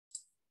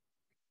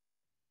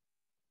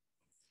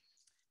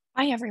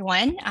Hi,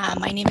 everyone.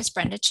 My name is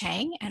Brenda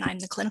Chang, and I'm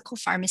the clinical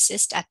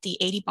pharmacist at the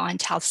 80 Bond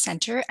Health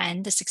Center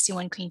and the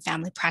 61 Queen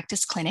Family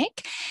Practice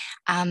Clinic.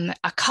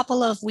 A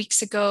couple of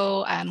weeks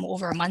ago,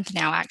 over a month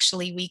now,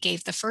 actually, we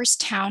gave the first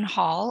town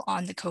hall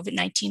on the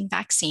COVID-19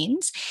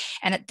 vaccines.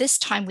 And at this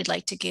time, we'd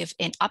like to give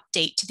an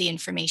update to the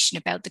information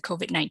about the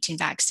COVID-19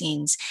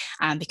 vaccines,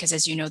 because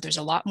as you know, there's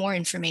a lot more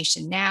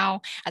information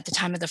now. At the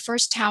time of the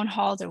first town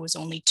hall, there was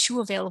only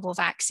 2 available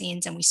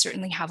vaccines, and we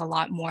certainly have a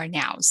lot more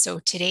now. So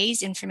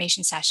today's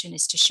information session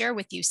is to share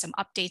with you some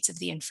updates of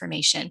the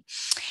information.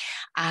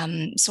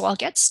 So I'll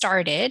get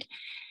started.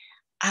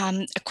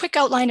 A quick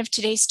outline of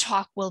today's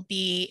talk will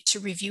be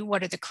to review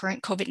what are the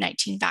current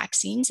COVID-19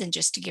 vaccines and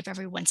just to give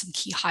everyone some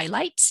key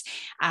highlights.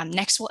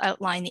 Next, we'll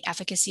outline the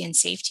efficacy and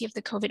safety of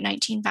the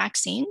COVID-19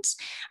 vaccines.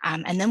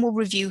 And then we'll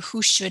review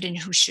who should and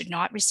who should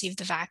not receive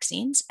the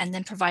vaccines, and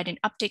then provide an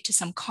update to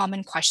some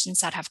common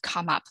questions that have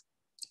come up.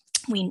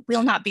 We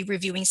will not be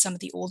reviewing some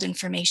of the old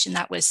information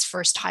that was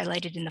first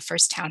highlighted in the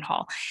first town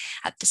hall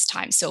at this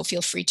time. So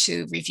feel free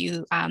to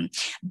review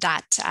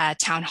that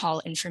town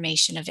hall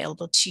information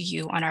available to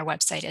you on our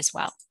website as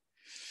well.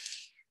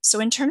 So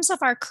in terms of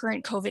our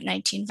current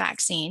COVID-19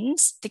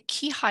 vaccines, the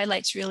key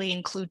highlights really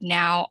include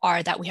now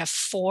are that we have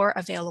 4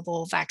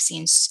 available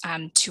vaccines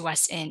to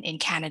us in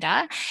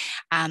Canada.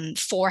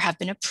 4 have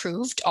been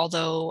approved,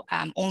 although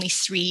only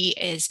 3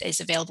 is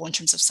available in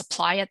terms of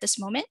supply at this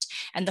moment.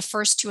 And the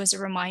first 2, as a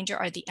reminder,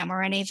 are the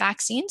mRNA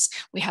vaccines.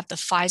 We have the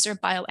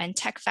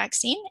Pfizer-BioNTech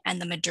vaccine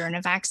and the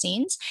Moderna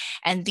vaccines.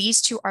 And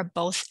these 2 are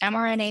both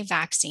mRNA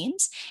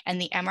vaccines. And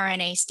the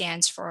mRNA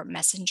stands for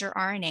messenger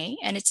RNA.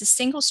 And it's a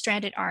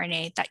single-stranded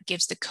RNA that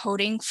gives the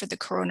coding for the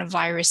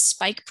coronavirus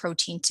spike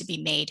protein to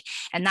be made.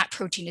 And that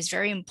protein is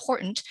very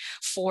important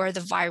for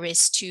the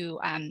virus to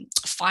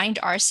find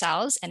our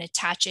cells and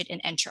attach it and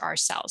enter our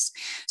cells.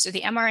 So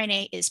the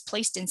mRNA is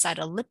placed inside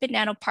a lipid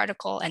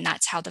nanoparticle, and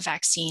that's how the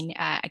vaccine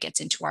gets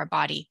into our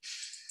body.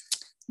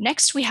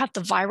 Next, we have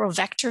the viral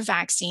vector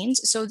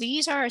vaccines. So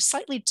these are a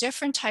slightly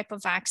different type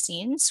of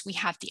vaccines. We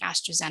have the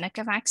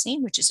AstraZeneca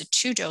vaccine, which is a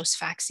 2-dose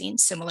vaccine,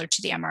 similar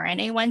to the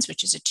mRNA ones,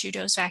 which is a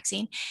 2-dose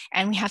vaccine.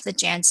 And we have the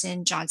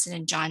Janssen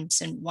Johnson &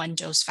 Johnson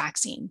 1-dose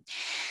vaccine.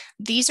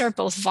 These are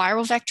both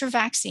viral vector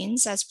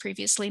vaccines. As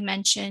previously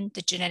mentioned,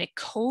 the genetic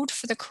code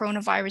for the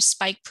coronavirus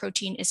spike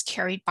protein is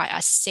carried by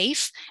a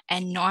safe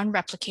and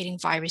non-replicating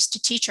virus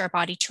to teach our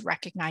body to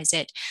recognize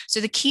it.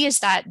 So the key is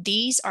that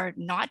these are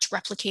not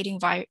replicating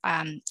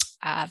viral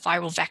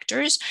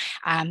vectors.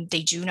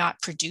 They do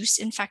not produce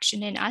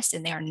infection in us,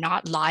 and they are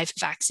not live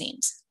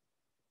vaccines.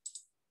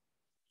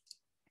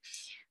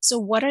 So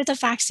what are the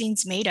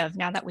vaccines made of?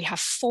 Now that we have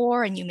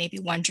 4, and you may be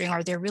wondering,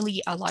 are there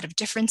really a lot of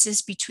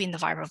differences between the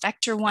viral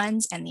vector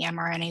ones and the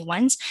mRNA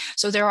ones?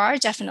 So there are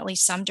definitely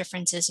some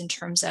differences in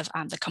terms of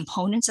the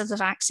components of the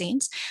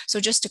vaccines.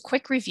 So just a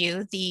quick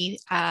review, the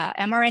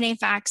mRNA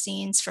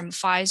vaccines from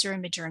Pfizer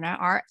and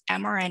Moderna are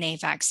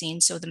mRNA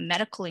vaccines. So the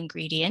medical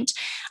ingredient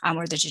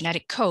or the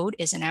genetic code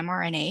is an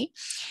mRNA.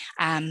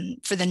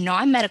 For the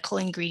non-medical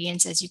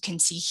ingredients, as you can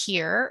see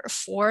here,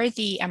 for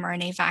the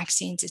mRNA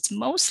vaccines, it's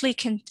mostly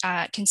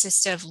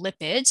consists of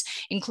lipids,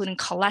 including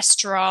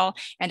cholesterol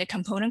and a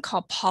component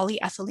called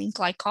polyethylene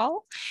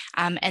glycol.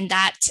 And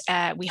that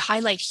we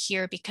highlight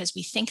here because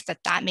we think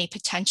that that may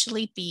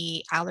potentially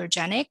be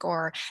allergenic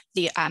or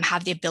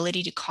have the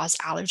ability to cause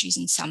allergies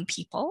in some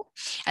people.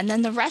 And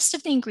then the rest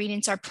of the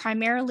ingredients are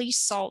primarily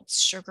salts,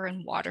 sugar,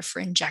 and water for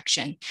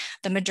injection.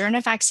 The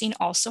Moderna vaccine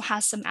also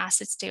has some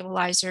acid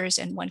stabilizers,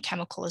 and one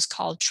chemical is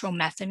called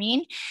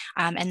tromethamine,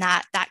 and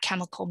that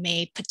chemical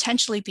may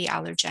potentially be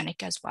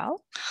allergenic as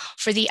well.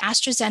 For the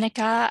AstraZeneca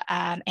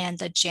and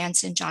the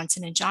Janssen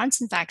Johnson &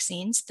 Johnson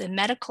vaccines, the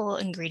medical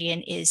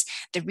ingredient is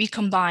the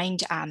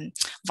recombined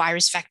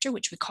virus vector,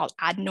 which we call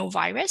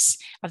adenovirus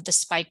of the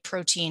spike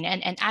protein.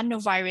 And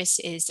adenovirus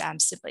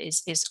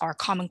is our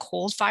common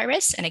cold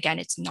virus. And again,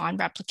 it's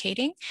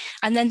non-replicating.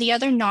 And then the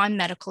other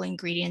non-medical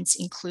ingredients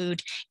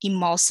include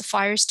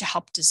emulsifiers to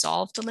help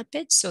dissolve the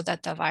lipids so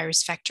that the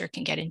virus vector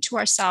can get into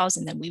our cells.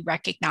 And then we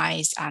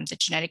recognize the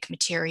genetic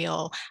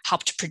material,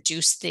 help to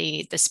produce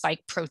the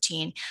spike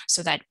protein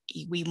so that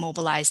we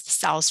mobilize the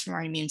cells from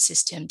our immune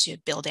system to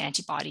build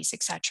antibodies,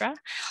 etc.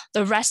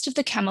 The rest of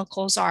the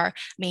chemicals are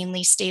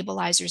mainly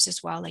stabilizers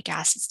as well, like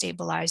acid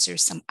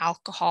stabilizers, some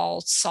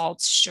alcohol,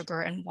 salts,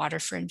 sugar, and water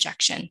for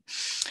injection.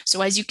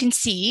 So as you can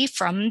see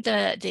from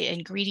the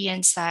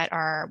ingredients that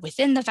are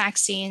within the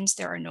vaccines,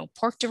 there are no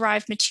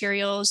pork-derived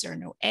materials, there are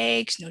no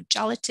eggs, no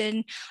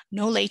gelatin,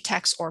 no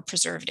latex or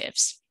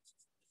preservatives.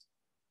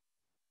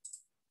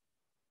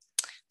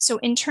 So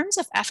in terms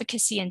of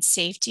efficacy and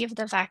safety of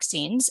the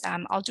vaccines,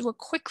 I'll do a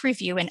quick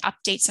review and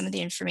update some of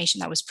the information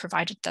that was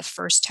provided at the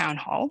first town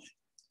hall.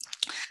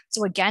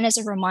 So again, as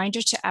a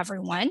reminder to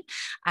everyone,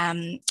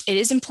 it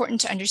is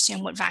important to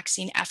understand what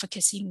vaccine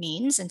efficacy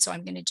means. And so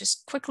I'm going to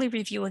just quickly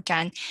review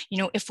again.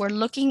 If we're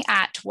looking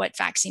at what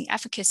vaccine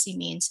efficacy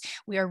means,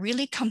 we are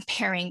really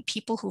comparing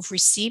people who've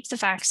received the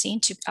vaccine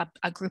to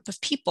a group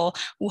of people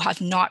who have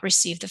not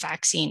received the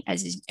vaccine.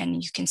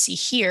 And you can see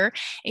here,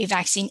 a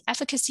vaccine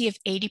efficacy of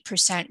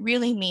 80%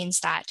 really means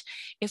that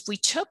if we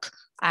took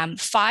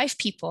 5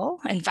 people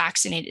and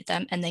vaccinated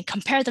them and then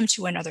compare them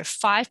to another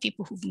 5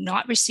 people who've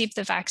not received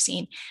the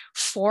vaccine,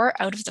 4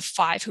 out of the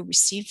 5 who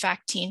received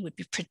vaccine would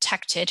be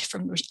protected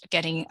from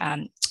getting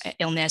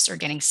illness or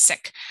getting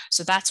sick.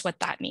 So that's what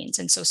that means.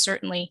 And so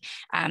certainly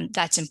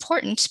that's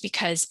important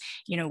because,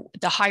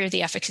 the higher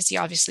the efficacy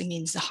obviously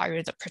means the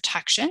higher the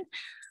protection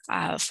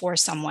for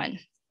someone.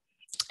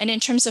 And in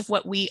terms of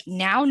what we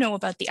now know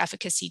about the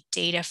efficacy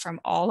data from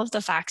all of the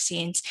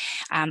vaccines,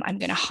 I'm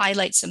going to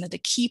highlight some of the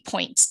key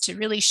points to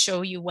really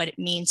show you what it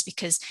means,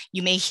 because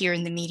you may hear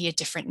in the media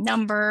different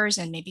numbers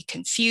and may be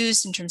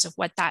confused in terms of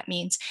what that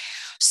means.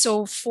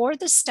 So for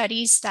the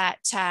studies that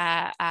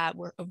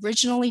were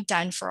originally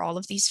done for all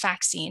of these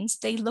vaccines,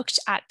 they looked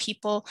at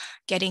people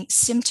getting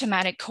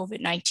symptomatic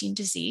COVID-19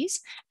 disease,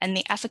 and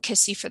the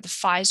efficacy for the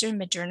Pfizer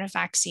and Moderna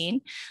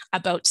vaccine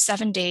about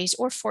 7 days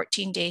or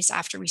 14 days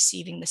after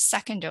receiving the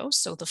second dose,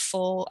 so the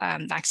full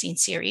vaccine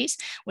series,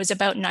 was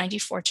about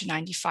 94 to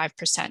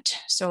 95%.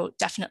 So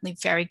definitely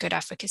very good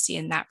efficacy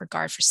in that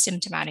regard for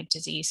symptomatic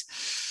disease.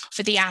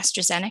 For the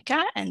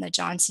AstraZeneca and the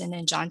Johnson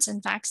 &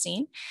 Johnson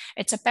vaccine,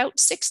 it's about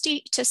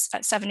 60 to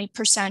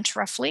 70%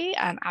 roughly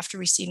after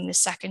receiving the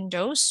second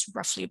dose,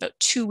 roughly about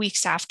 2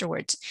 weeks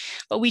afterwards.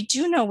 But we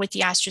do know with the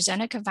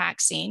AstraZeneca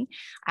vaccine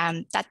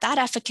that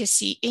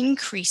efficacy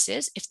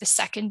increases if the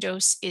second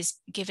dose is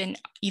given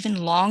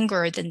even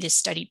longer than this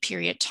study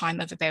period time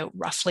of about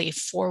roughly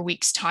 4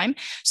 weeks time.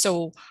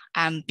 So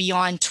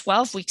beyond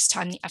 12 weeks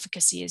time, the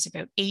efficacy is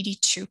about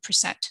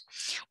 82%.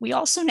 We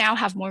also now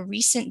have more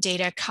recent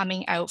data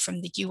coming out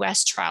from the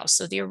US trial.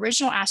 So the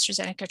original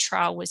AstraZeneca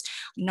trial was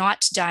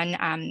not done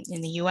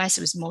in the US,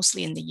 it was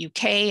mostly in the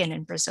UK and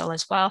in Brazil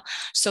as well.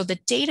 So the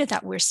data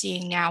that we're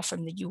seeing now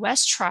from the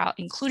US trial,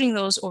 including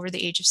those over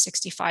the age of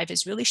 65,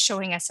 is really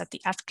showing us that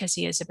the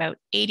efficacy is about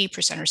 80%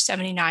 or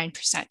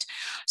 79%.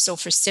 So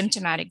for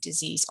symptomatic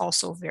disease,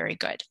 also very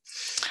good.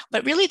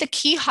 But really the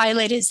key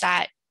highlight is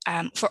that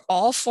for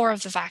all 4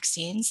 of the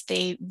vaccines,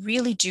 they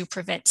really do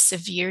prevent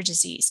severe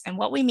disease. And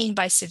what we mean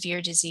by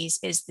severe disease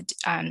is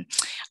the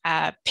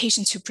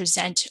patients who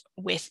present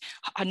with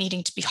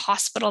needing to be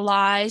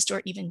hospitalized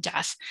or even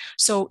death.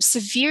 So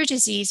severe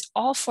disease,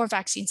 all 4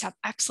 vaccines have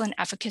excellent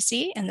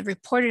efficacy, and the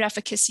reported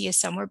efficacy is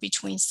somewhere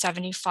between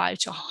 75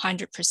 to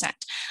 100%.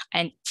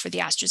 And for the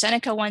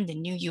AstraZeneca one, the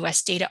new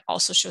US data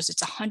also shows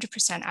it's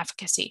 100%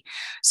 efficacy.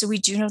 So we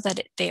do know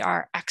that they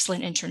are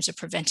excellent in terms of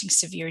preventing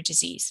severe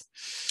disease.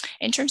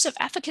 In terms of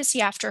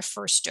efficacy after a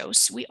first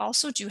dose, we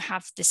also do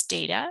have this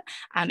data.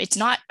 It's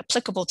not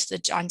applicable to the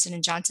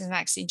Johnson & Johnson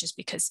vaccine just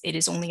because it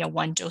is only a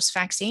 1-dose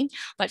vaccine,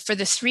 but for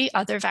the 3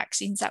 other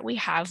vaccines that we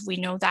have, we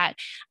know that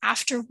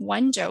after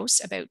 1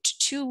 dose, about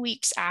 2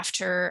 weeks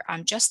after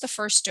just the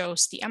first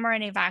dose, the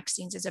mRNA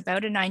vaccines is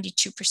about a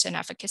 92%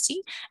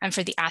 efficacy. And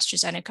for the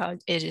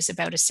AstraZeneca, it is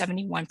about a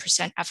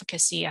 71%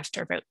 efficacy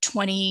after about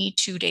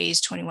 22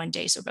 days, 21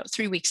 days, so about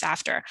 3 weeks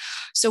after.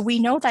 So we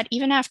know that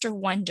even after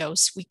 1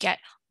 dose, we get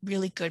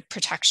really good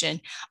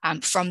protection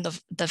from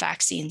the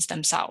vaccines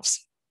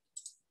themselves.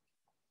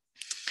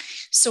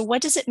 So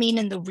what does it mean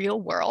in the real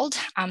world?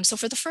 So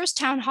for the first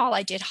town hall,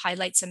 I did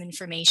highlight some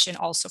information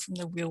also from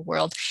the real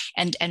world.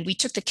 And we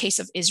took the case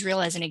of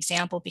Israel as an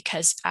example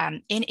because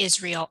in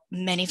Israel,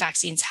 many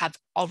vaccines have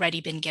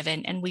already been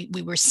given. And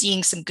we were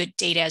seeing some good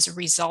data as a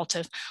result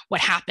of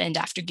what happened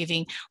after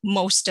giving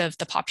most of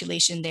the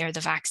population there the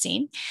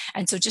vaccine.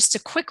 And so just a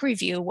quick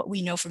review, what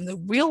we know from the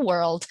real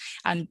world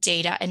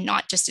data, and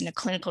not just in a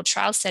clinical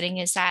trial setting,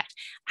 is that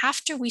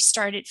after we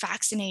started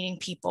vaccinating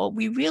people,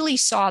 we really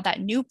saw that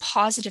new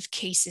positive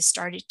cases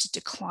started to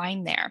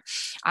decline there,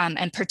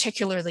 and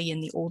particularly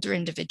in the older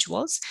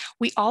individuals.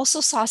 We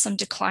also saw some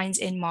declines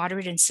in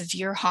moderate and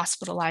severe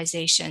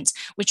hospitalizations,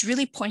 which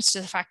really points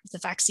to the fact that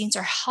the vaccines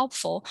are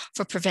helpful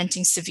for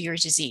preventing severe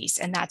disease,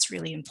 and that's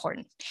really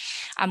important.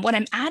 What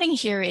I'm adding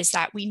here is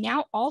that we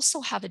now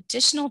also have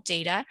additional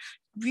data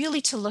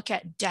really to look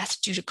at death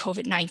due to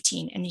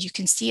COVID-19. And you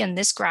can see on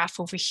this graph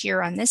over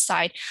here on this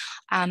side,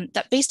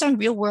 that based on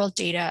real world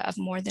data of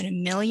more than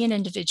 1 million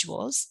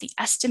individuals, the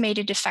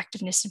estimated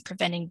effectiveness in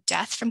preventing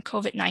death from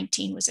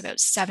COVID-19 was about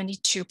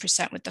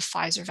 72% with the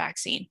Pfizer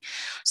vaccine.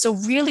 So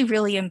really,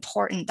 really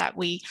important that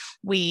we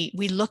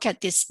look at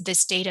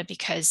this data,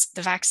 because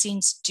the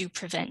vaccines do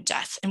prevent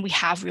death, and we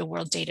have real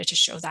world data to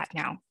show that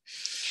now.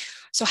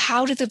 So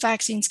how do the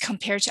vaccines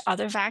compare to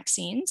other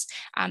vaccines?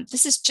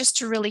 This is just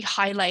to really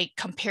highlight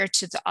compared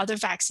to the other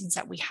vaccines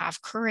that we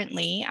have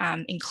currently,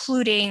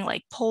 including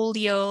like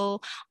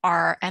polio,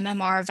 our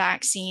MMR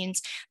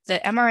vaccines. The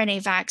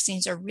mRNA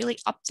vaccines are really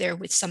up there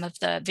with some of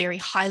the very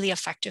highly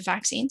effective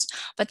vaccines.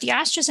 But the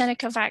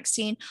AstraZeneca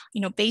vaccine,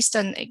 based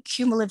on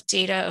cumulative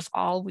data of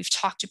all we've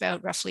talked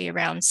about, roughly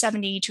around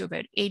 70 to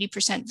about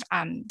 80%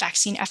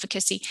 vaccine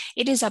efficacy,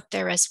 it is up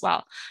there as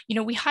well.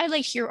 We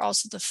highlight here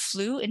also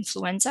the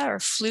influenza or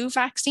flu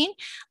vaccine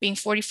being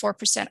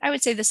 44%. I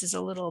would say this is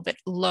a little bit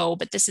low,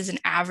 but this is an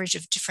average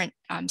of different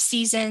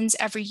seasons.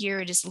 Every year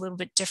it is a little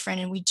bit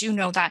different. And we do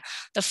know that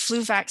the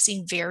flu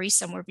vaccine varies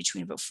somewhere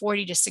between about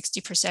 40 to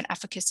 60%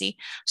 efficacy.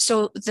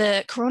 So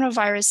the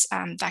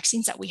coronavirus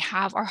vaccines that we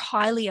have are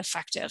highly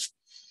effective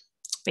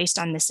based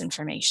on this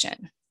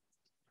information.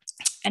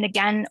 And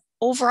again,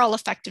 overall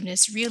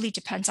effectiveness really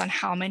depends on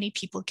how many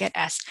people get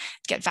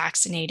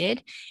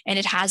vaccinated. And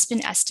it has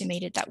been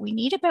estimated that we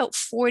need about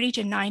 40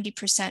 to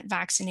 90%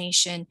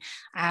 vaccination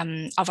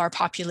of our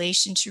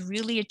population to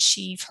really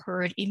achieve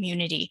herd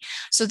immunity.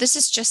 So this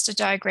is just a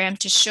diagram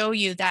to show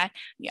you that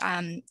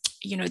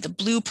the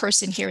blue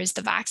person here is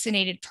the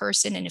vaccinated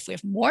person. And if we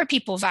have more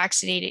people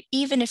vaccinated,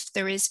 even if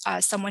there is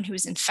someone who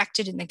is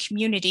infected in the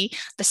community,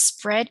 the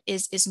spread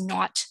is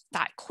not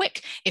that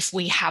quick if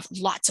we have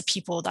lots of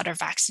people that are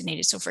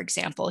vaccinated. So for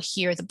example,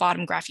 here, the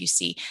bottom graph, you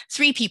see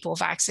 3 people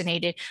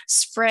vaccinated,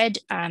 spread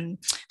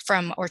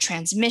from or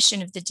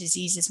transmission of the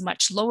disease is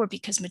much lower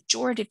because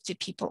majority of the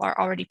people are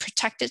already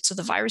protected. So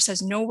the virus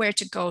has nowhere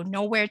to go,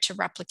 nowhere to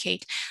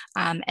replicate.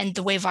 And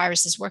the way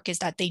viruses work is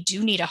that they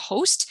do need a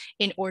host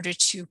in order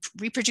to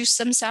reproduce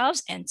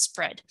themselves and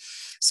spread.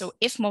 So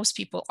if most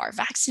people are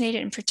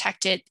vaccinated and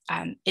protected,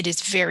 it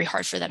is very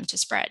hard for them to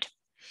spread.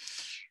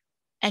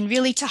 And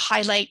really to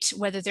highlight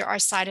whether there are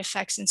side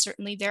effects, and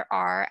certainly there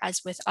are,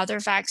 as with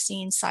other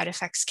vaccines, side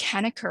effects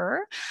can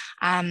occur.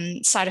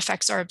 Side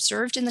effects are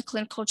observed in the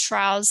clinical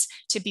trials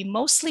to be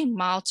mostly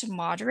mild to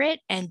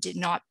moderate and did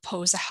not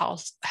pose a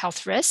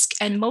health risk.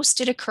 And most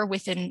did occur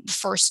within the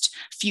first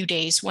few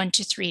days, 1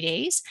 to 3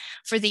 days.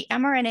 For the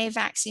mRNA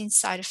vaccine,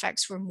 side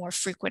effects were more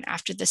frequent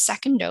after the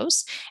second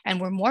dose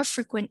and were more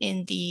frequent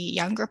in the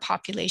younger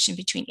population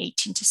between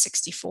 18 to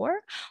 64.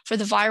 For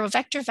the viral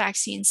vector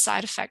vaccine,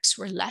 side effects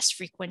were less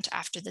frequent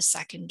after the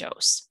second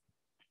dose.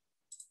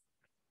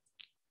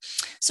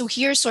 So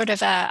here's sort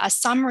of a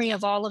summary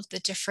of all of the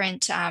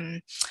different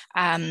side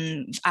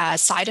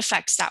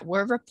effects that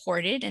were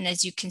reported. And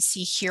as you can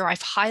see here,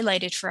 I've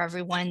highlighted for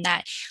everyone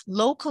that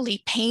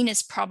locally pain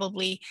is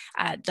probably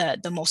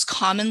the most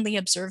commonly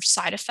observed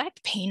side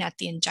effect, pain at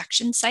the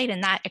injection site,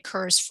 and that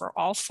occurs for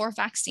all 4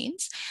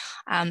 vaccines.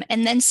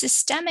 And then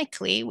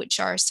systemically, which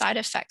are side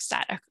effects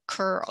that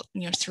occur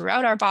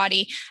throughout our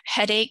body,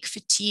 headache,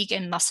 fatigue,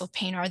 and muscle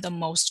pain are the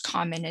most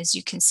common. As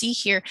you can see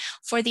here,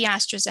 for the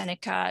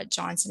AstraZeneca,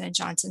 Johnson &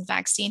 Johnson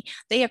vaccine,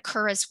 they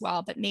occur as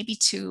well, but maybe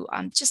to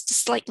just a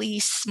slightly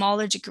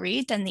smaller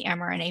degree than the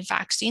mRNA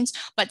vaccines.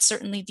 But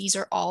certainly these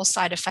are all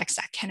side effects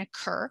that can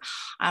occur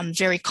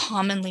very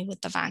commonly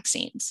with the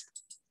vaccines.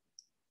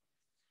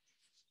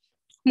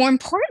 More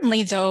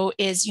importantly, though,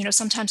 is,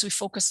 sometimes we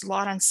focus a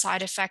lot on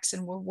side effects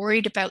and we're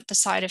worried about the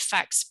side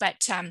effects,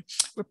 but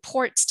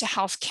reports to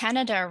Health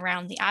Canada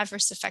around the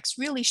adverse effects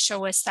really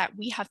show us that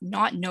we have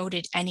not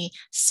noted any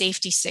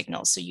safety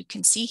signals. So you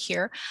can see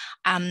here,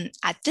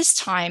 at this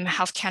time,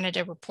 Health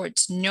Canada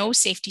reports no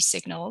safety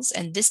signals,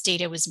 and this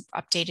data was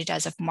updated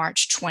as of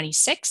March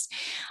 26th.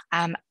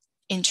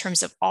 In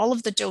terms of all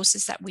of the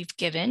doses that we've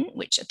given,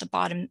 which at the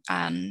bottom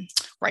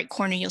right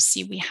corner, you'll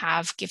see we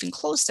have given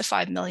close to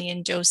 5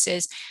 million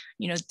doses.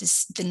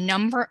 The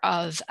number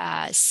of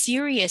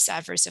serious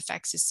adverse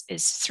effects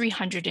is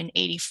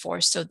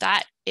 384. So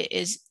that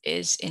is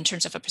in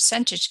terms of a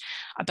percentage,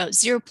 about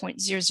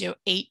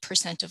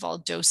 0.008% of all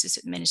doses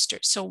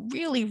administered. So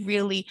really,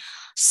 really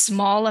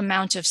small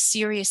amount of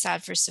serious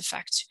adverse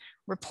effect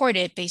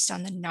reported based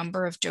on the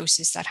number of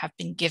doses that have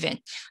been given.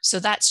 So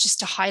that's just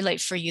to highlight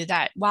for you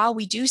that while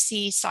we do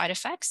see side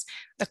effects,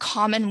 the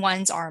common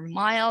ones are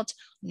mild,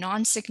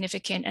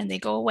 non-significant, and they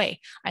go away.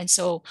 And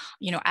so,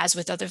 as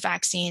with other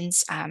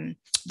vaccines,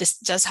 this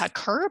does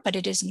occur, but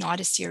it is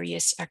not a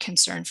serious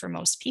concern for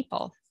most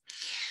people.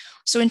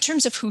 So in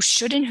terms of who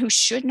should and who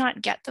should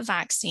not get the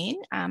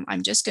vaccine,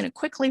 I'm just going to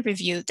quickly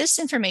review. This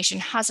information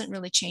hasn't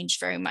really changed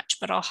very much,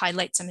 but I'll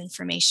highlight some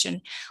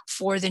information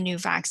for the new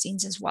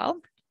vaccines as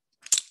well.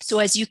 So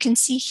as you can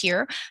see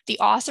here, the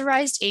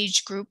authorized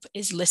age group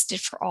is listed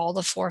for all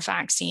the 4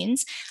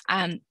 vaccines,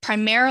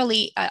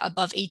 primarily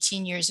above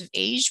 18 years of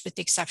age, with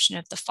the exception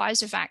of the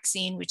Pfizer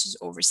vaccine, which is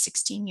over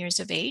 16 years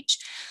of age.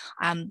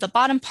 The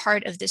bottom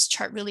part of this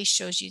chart really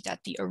shows you that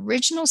the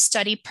original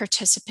study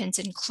participants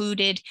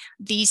included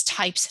these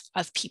types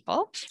of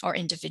people or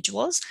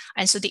individuals.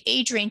 And so the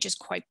age range is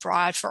quite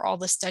broad for all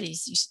the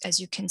studies, as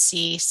you can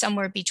see,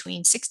 somewhere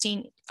between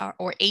 16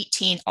 or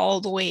 18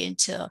 all the way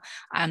into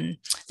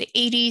the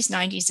 80s 80s,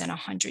 90s, and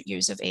 100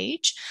 years of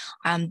age.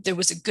 There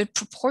was a good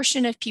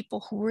proportion of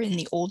people who were in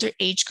the older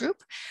age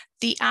group.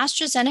 The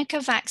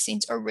AstraZeneca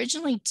vaccines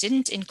originally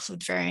didn't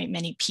include very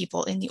many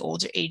people in the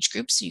older age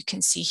group. So you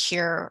can see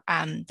here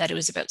that it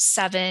was about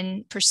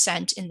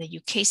 7% in the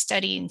UK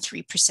study and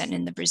 3%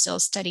 in the Brazil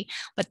study,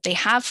 but they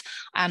have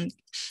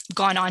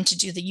gone on to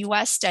do the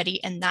US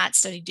study, and that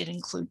study did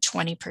include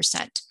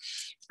 20%.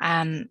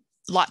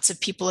 Lots of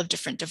people of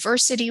different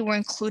diversity were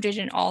included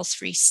in all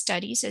three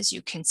studies, as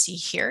you can see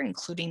here,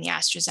 including the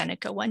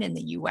AstraZeneca one in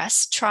the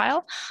US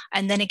trial.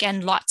 And then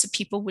again, lots of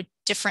people with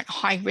different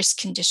high-risk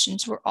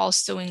conditions were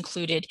also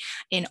included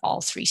in all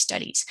three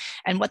studies.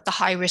 And what the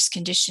high-risk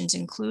conditions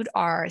include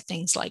are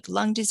things like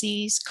lung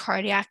disease,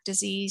 cardiac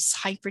disease,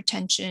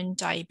 hypertension,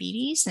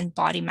 diabetes, and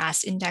body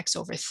mass index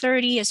over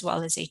 30, as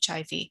well as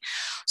HIV.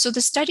 So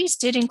the studies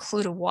did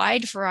include a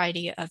wide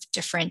variety of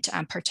different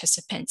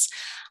participants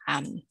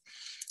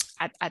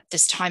at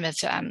this time of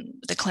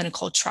the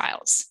clinical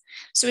trials.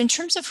 So in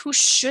terms of who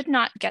should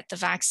not get the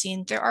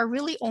vaccine, there are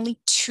really only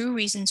two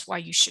reasons why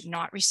you should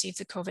not receive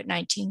the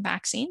COVID-19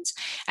 vaccines.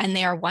 And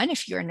they are: one,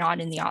 if you're not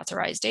in the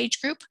authorized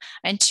age group,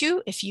 and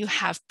two, if you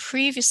have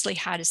previously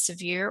had a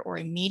severe or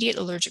immediate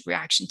allergic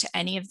reaction to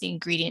any of the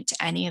ingredient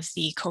to any of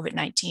the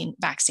COVID-19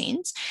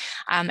 vaccines.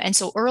 And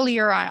so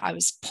earlier I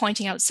was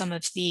pointing out some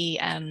of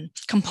the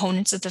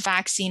components of the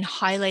vaccine,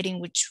 highlighting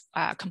which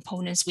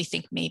components we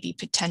think may be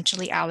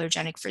potentially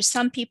allergenic for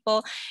some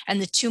people.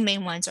 And the two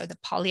main ones are the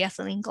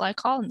polyethylene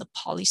glycol and the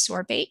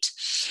polysorbate.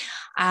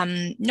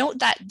 Note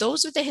that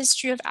those with a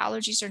history of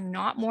allergies are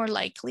not more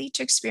likely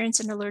to experience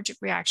an allergic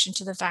reaction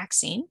to the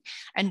vaccine.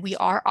 And we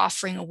are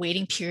offering a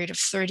waiting period of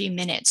 30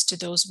 minutes to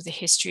those with a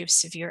history of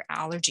severe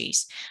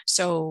allergies.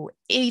 So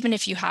even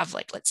if you have,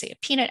 like, let's say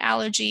a peanut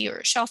allergy or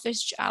a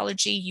shellfish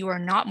allergy, you are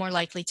not more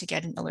likely to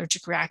get an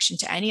allergic reaction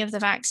to any of the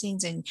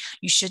vaccines, and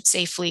you should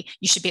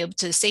be able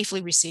to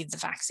safely receive the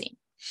vaccine.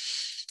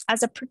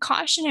 As a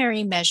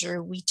precautionary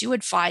measure, we do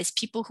advise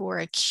people who are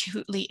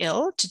acutely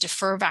ill to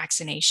defer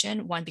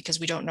vaccination. One, because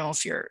we don't know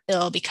if you're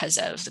ill because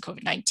of the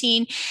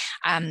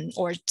COVID-19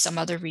 or some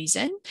other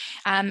reason.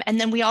 And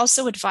then we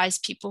also advise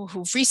people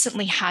who've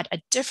recently had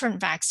a different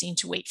vaccine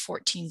to wait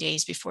 14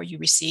 days before you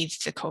receive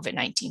the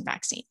COVID-19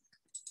 vaccine.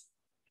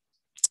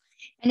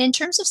 And in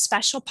terms of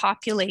special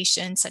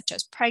populations, such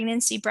as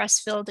pregnancy,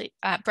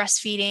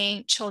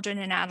 breastfeeding, children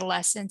and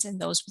adolescents, and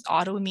those with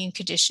autoimmune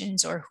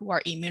conditions or who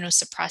are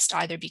immunosuppressed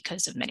either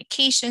because of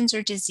medications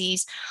or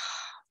disease,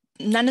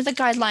 none of the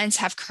guidelines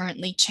have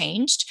currently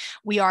changed.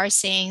 We are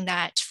saying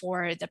that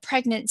for the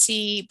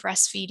pregnancy,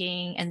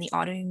 breastfeeding, and the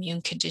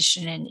autoimmune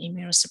condition and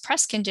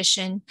immunosuppressed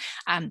condition,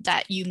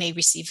 that you may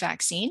receive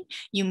vaccine.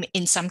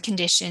 In some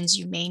conditions,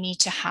 you may need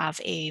to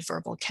have a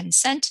verbal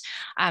consent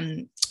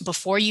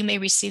before you may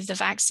receive the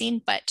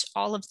vaccine, but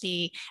all of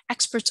the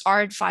experts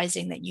are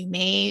advising that you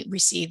may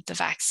receive the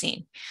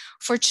vaccine.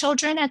 For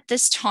children at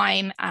this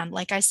time,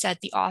 like I said,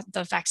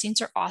 the vaccines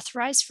are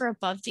authorized for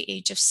above the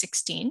age of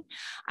 16.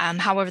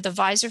 However, the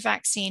Pfizer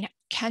vaccine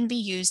can be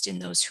used in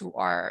those who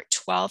are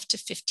 12 to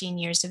 15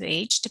 years of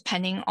age,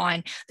 depending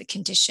on the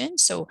condition.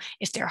 So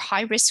if they're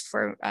high risk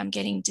for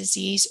getting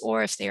disease,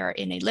 or if they are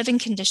in a living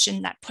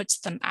condition that puts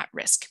them at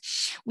risk.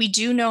 We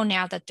do know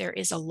now that there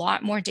is a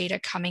lot more data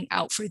coming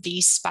out for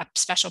these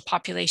special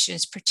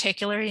populations,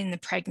 particularly in the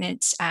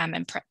pregnant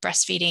and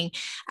breastfeeding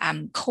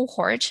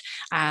cohort,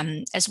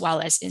 as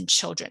well as in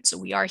children. So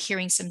we are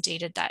hearing some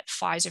data that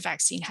Pfizer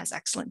vaccine has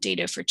excellent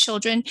data for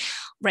children.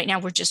 Right now,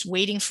 we're just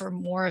waiting for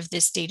more of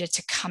this data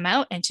to come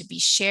out and to be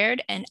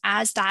shared. And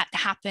as that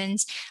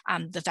happens,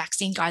 the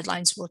vaccine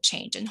guidelines will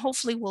change, and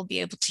hopefully we'll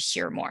be able to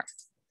hear more.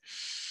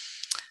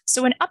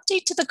 So an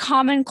update to the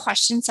common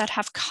questions that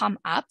have come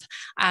up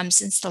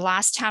since the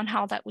last town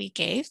hall that we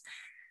gave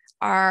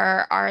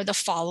are the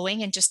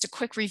following. And just a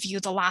quick review,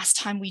 the last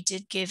time we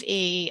did give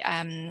a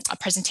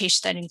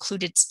presentation that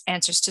included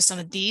answers to some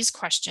of these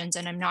questions,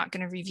 and I'm not going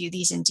to review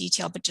these in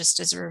detail, but just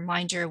as a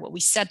reminder, what we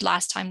said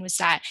last time was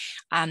that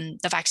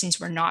the vaccines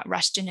were not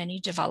rushed in any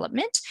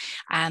development.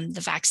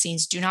 The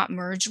vaccines do not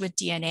merge with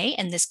DNA,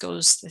 and this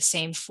goes the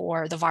same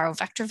for the viral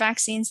vector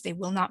vaccines. They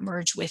will not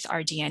merge with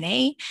our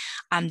DNA.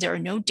 There are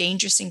no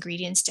dangerous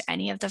ingredients to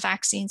any of the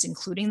vaccines,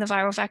 including the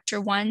viral vector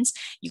ones.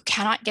 You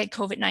cannot get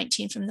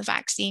COVID-19 from the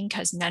vaccine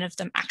because none of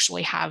them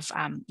actually have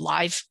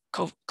live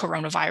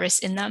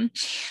coronavirus in them.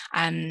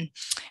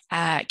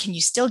 Can you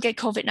still get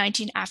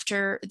COVID-19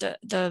 after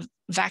the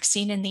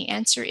vaccine? And the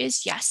answer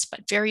is yes,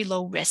 but very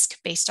low risk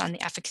based on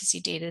the efficacy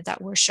data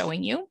that we're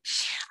showing you.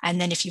 And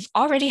then if you've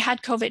already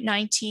had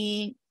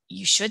COVID-19,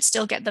 you should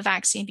still get the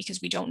vaccine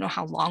because we don't know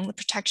how long the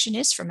protection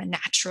is from a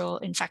natural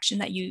infection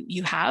that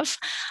you have.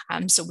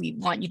 So we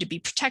want you to be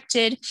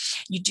protected.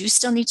 You do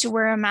still need to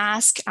wear a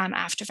mask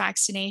after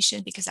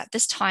vaccination because at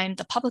this time,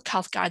 the public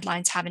health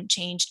guidelines haven't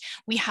changed.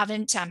 We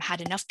haven't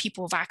had enough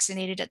people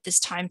vaccinated at this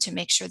time to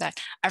make sure that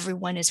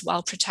everyone is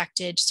well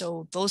protected.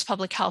 So those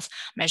public health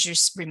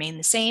measures remain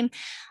the same.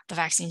 The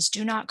vaccines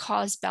do not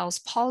cause Bell's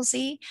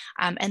palsy,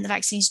 and the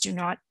vaccines do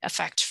not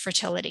affect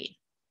fertility.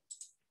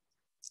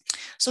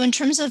 So in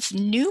terms of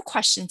new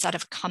questions that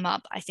have come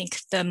up, I think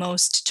the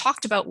most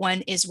talked about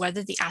one is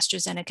whether the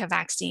AstraZeneca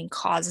vaccine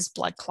causes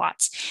blood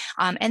clots.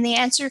 And the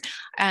answer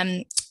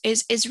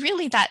is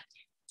really that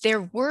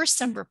there were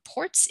some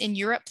reports in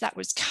Europe that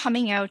was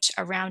coming out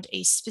around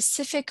a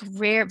specific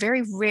rare,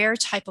 very rare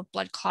type of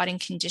blood clotting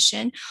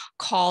condition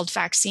called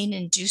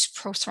vaccine-induced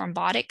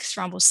prothrombotic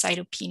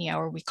thrombocytopenia,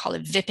 or we call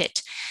it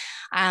VIPIT.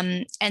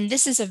 And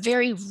this is a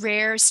very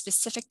rare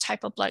specific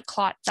type of blood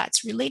clot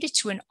that's related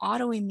to an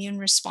autoimmune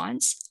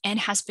response and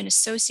has been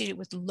associated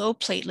with low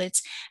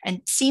platelets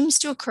and seems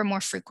to occur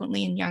more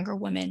frequently in younger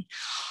women.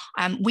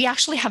 We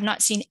actually have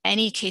not seen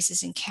any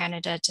cases in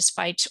Canada,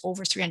 despite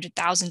over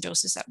 300,000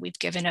 doses that we've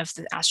given of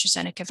the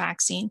AstraZeneca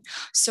vaccine.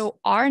 So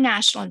our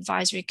National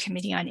Advisory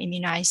Committee on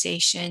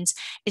Immunizations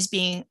is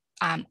being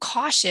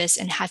cautious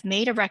and have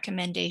made a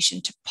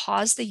recommendation to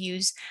pause the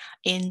use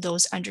in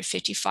those under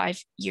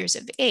 55 years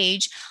of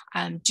age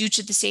due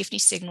to the safety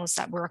signals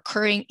that were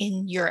occurring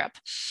in Europe.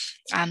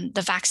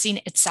 The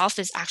vaccine itself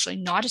is actually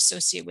not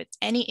associated with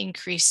any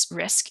increased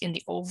risk in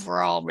the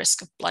overall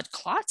risk of blood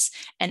clots,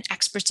 and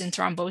experts in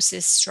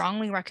thrombosis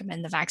strongly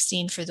recommend the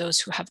vaccine for those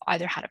who have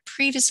either had a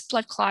previous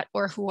blood clot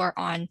or who are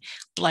on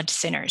blood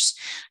thinners.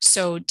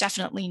 So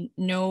definitely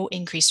no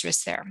increased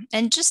risk there.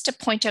 And just to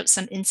point out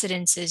some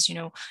incidences,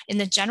 in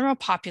the general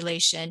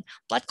population,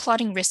 blood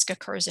clotting risk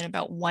occurs in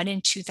about 1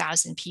 in 2,000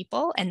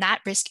 people, and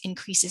that risk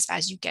increases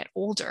as you get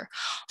older.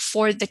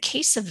 For the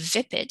case of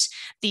VIPIT,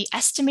 the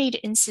estimated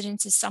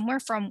incidence is somewhere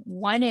from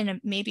 1 in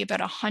maybe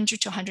about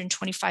 100 to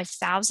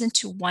 125,000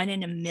 to 1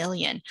 in a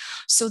million.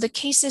 So the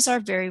cases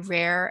are very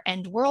rare,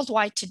 and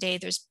worldwide today,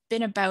 there's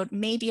been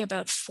maybe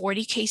about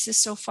 40 cases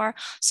so far.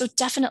 So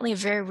definitely a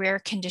very rare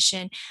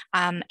condition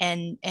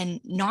and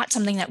not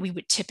something that we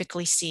would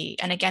typically see.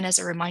 And again, as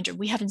a reminder,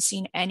 we haven't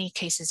seen any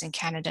cases in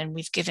Canada, and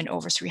we've given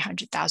over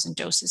 300,000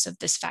 doses of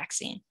this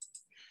vaccine.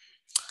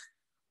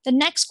 The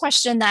next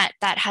question that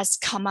has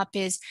come up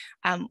is,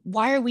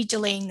 why are we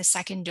delaying the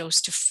second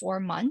dose to 4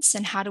 months,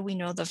 and how do we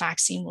know the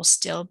vaccine will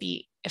still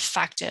be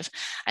effective?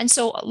 And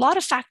so a lot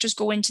of factors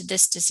go into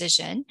this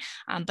decision,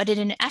 but in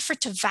an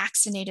effort to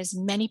vaccinate as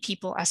many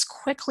people as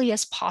quickly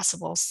as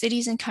possible,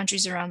 cities and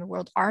countries around the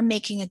world are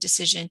making a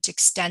decision to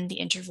extend the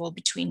interval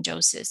between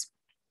doses.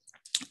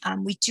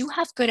 We do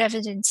have good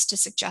evidence to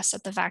suggest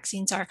that the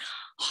vaccines are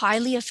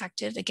highly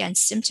effective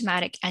against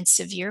symptomatic and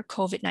severe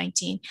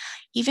COVID-19,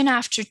 even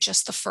after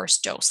just the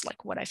first dose,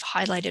 like what I've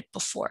highlighted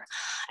before.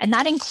 And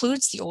that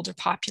includes the older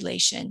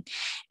population.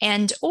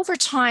 And over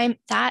time,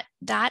 that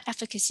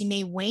efficacy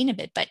may wane a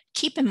bit, but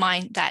keep in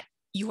mind that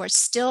you are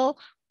still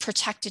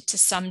protected to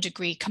some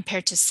degree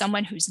compared to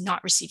someone who's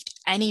not received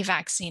any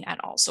vaccine at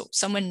all. So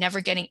someone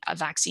never getting a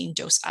vaccine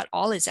dose at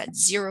all is at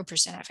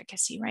 0%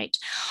 efficacy, right?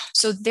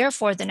 So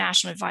therefore, the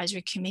National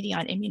Advisory Committee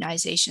on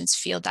Immunizations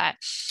feel that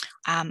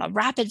a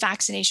rapid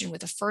vaccination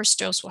with a first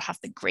dose will have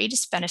the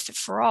greatest benefit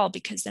for all,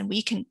 because then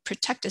we can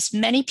protect as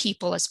many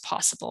people as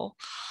possible,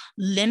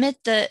 limit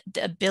the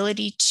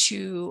ability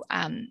to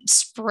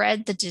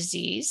spread the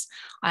disease,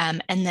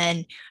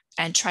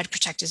 and try to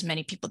protect as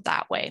many people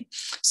that way.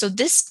 So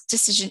this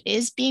decision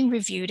is being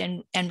reviewed,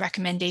 and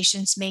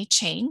recommendations may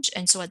change.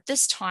 And so at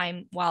this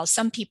time, while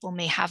some people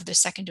may have their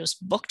second dose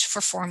booked for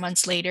 4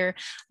 months later,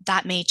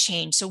 that may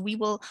change. So we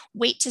will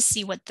wait to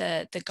see what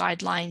the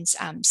guidelines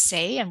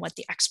say and what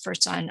the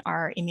experts on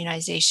our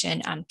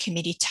immunization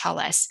committee tell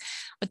us.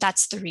 But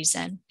that's the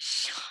reason.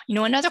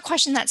 Another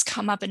question that's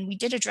come up, and we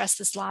did address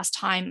this last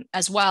time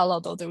as well,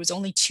 although there was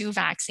only 2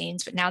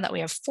 vaccines, but now that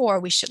we have 4,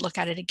 we should look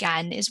at it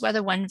again, is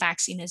whether one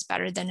vaccine is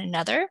better than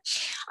another.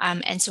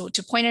 And so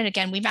to point out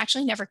again, we've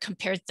actually never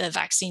compared the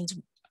vaccines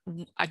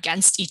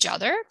against each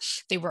other.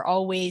 They were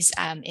always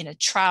in a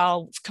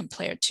trial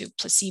compared to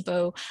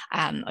placebo,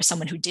 or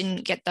someone who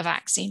didn't get the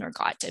vaccine or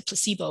got a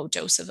placebo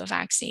dose of a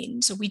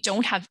vaccine. So we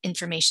don't have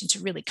information to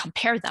really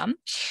compare them,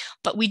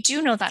 but we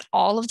do know that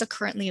all of the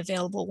currently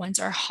available ones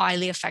are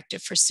highly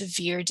effective for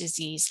severe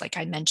disease, like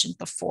I mentioned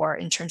before,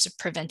 in terms of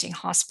preventing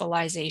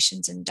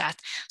hospitalizations and death.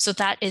 So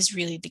that is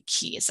really the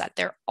key, is that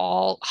they're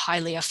all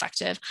highly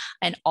effective,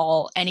 and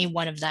any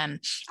one of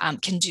them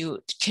can do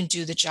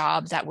the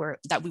job that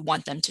we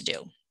want them to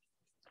do.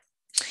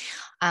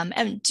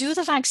 And do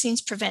the vaccines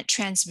prevent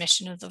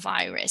transmission of the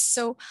virus?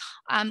 So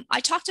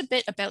I talked a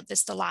bit about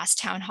this the last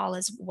town hall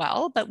as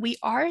well, but we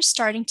are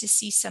starting to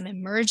see some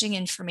emerging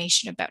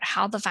information about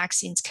how the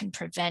vaccines can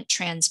prevent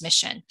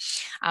transmission,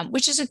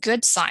 which is a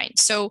good sign.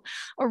 So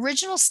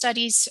original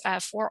studies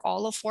for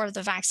all 4 of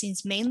the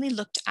vaccines mainly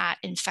looked at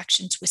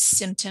infections with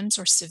symptoms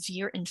or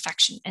severe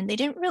infection, and they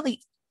didn't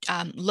really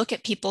look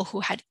at people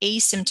who had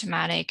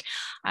asymptomatic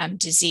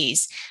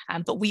disease.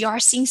 But we are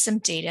seeing some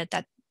data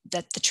that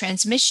the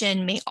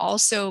transmission may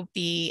also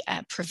be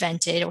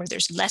prevented, or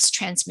there's less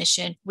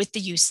transmission with the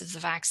use of the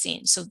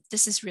vaccine. So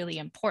this is really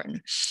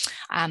important.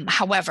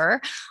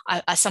 However,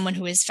 someone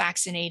who is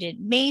vaccinated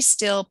may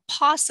still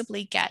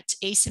possibly get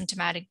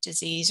asymptomatic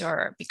disease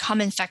or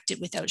become infected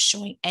without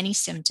showing any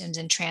symptoms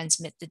and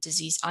transmit the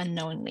disease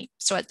unknowingly.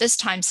 So at this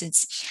time,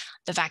 since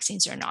the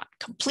vaccines are not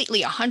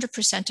completely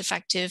 100%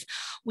 effective,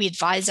 we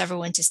advise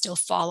everyone to still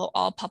follow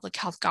all public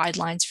health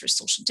guidelines for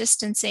social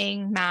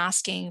distancing,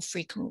 masking,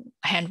 frequent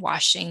hand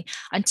washing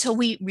until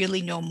we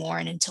really know more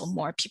and until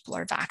more people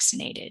are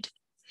vaccinated.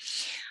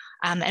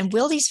 And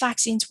will these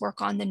vaccines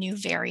work on the new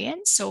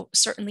variants? So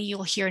certainly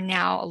you'll hear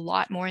now a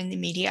lot more in the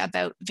media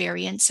about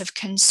variants of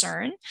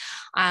concern.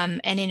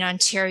 And in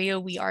Ontario,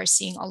 we are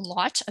seeing a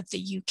lot of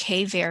the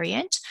UK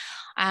variant.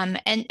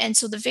 And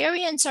so the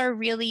variants are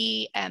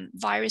really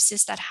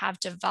viruses that have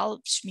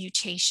developed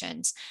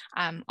mutations,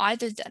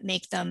 either that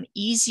make them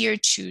easier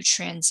to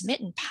transmit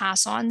and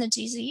pass on the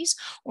disease,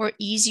 or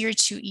easier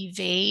to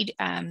evade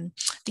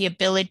the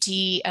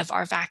ability of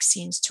our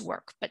vaccines to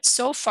work. But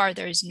so far,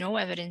 there is no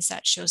evidence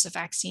that shows the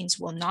vaccines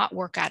will not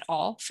work at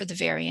all for the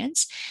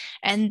variants.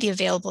 And the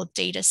available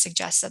data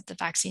suggests that the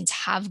vaccines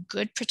have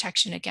good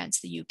protection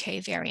against the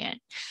UK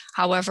variant.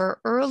 However,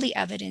 early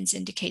evidence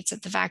indicates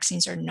that the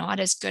vaccines are not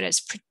as good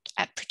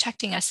at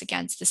protecting us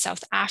against the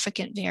South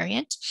African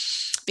variant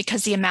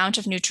because the amount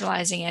of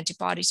neutralizing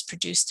antibodies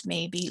produced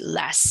may be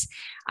less.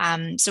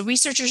 So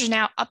researchers are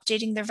now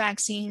updating their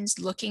vaccines,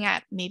 looking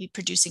at maybe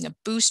producing a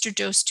booster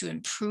dose to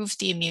improve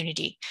the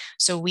immunity.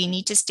 So we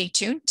need to stay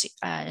tuned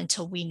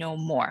until we know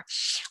more.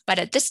 But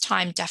at this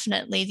time,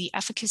 definitely the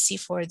efficacy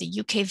for the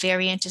UK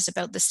variant is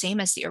about the same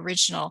as the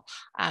original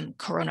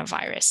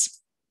coronavirus.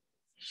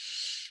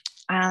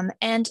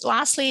 And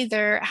lastly,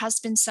 there has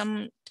been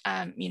some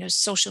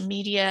social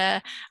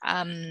media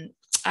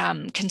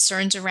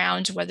concerns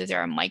around whether there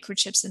are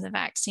microchips in the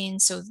vaccine.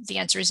 So the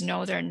answer is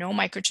no, there are no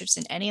microchips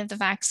in any of the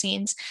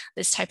vaccines.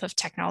 This type of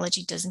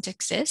technology doesn't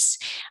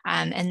exist.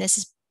 And this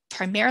is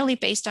primarily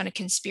based on a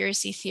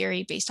conspiracy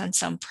theory based on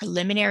some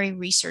preliminary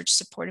research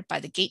supported by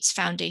the Gates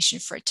Foundation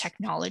for a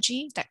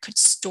technology that could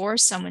store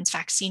someone's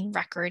vaccine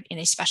record in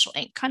a special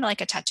ink, kind of like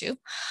a tattoo,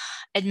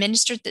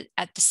 administered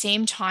at the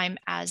same time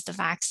as the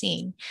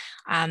vaccine.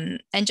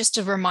 And just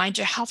a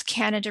reminder, Health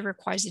Canada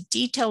requires a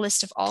detailed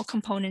list of all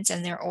components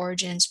and their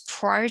origins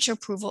prior to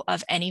approval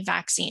of any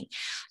vaccine.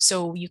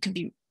 So you can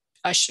be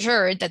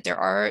assured that there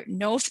are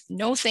no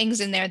things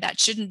in there that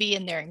shouldn't be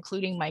in there,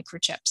 including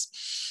microchips.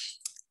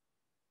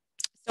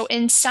 So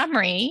in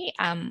summary,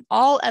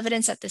 all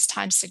evidence at this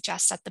time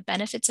suggests that the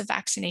benefits of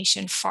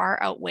vaccination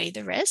far outweigh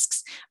the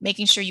risks.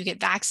 Making sure you get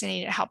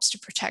vaccinated helps to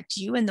protect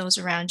you and those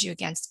around you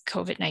against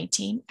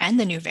COVID-19 and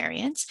the new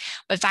variants.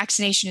 But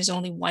vaccination is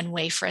only one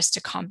way for us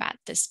to combat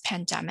this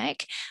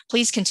pandemic.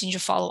 Please continue to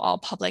follow all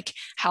public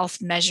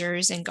health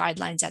measures and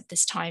guidelines at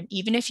this time,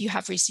 even if you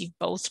have received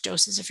both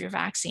doses of your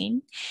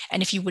vaccine.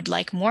 And if you would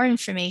like more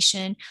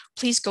information,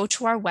 please go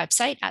to our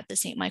website at the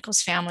St.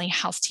 Michael's Family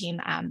Health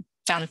Team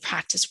Family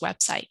Practice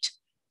website.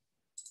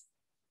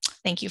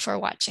 Thank you for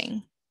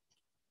watching.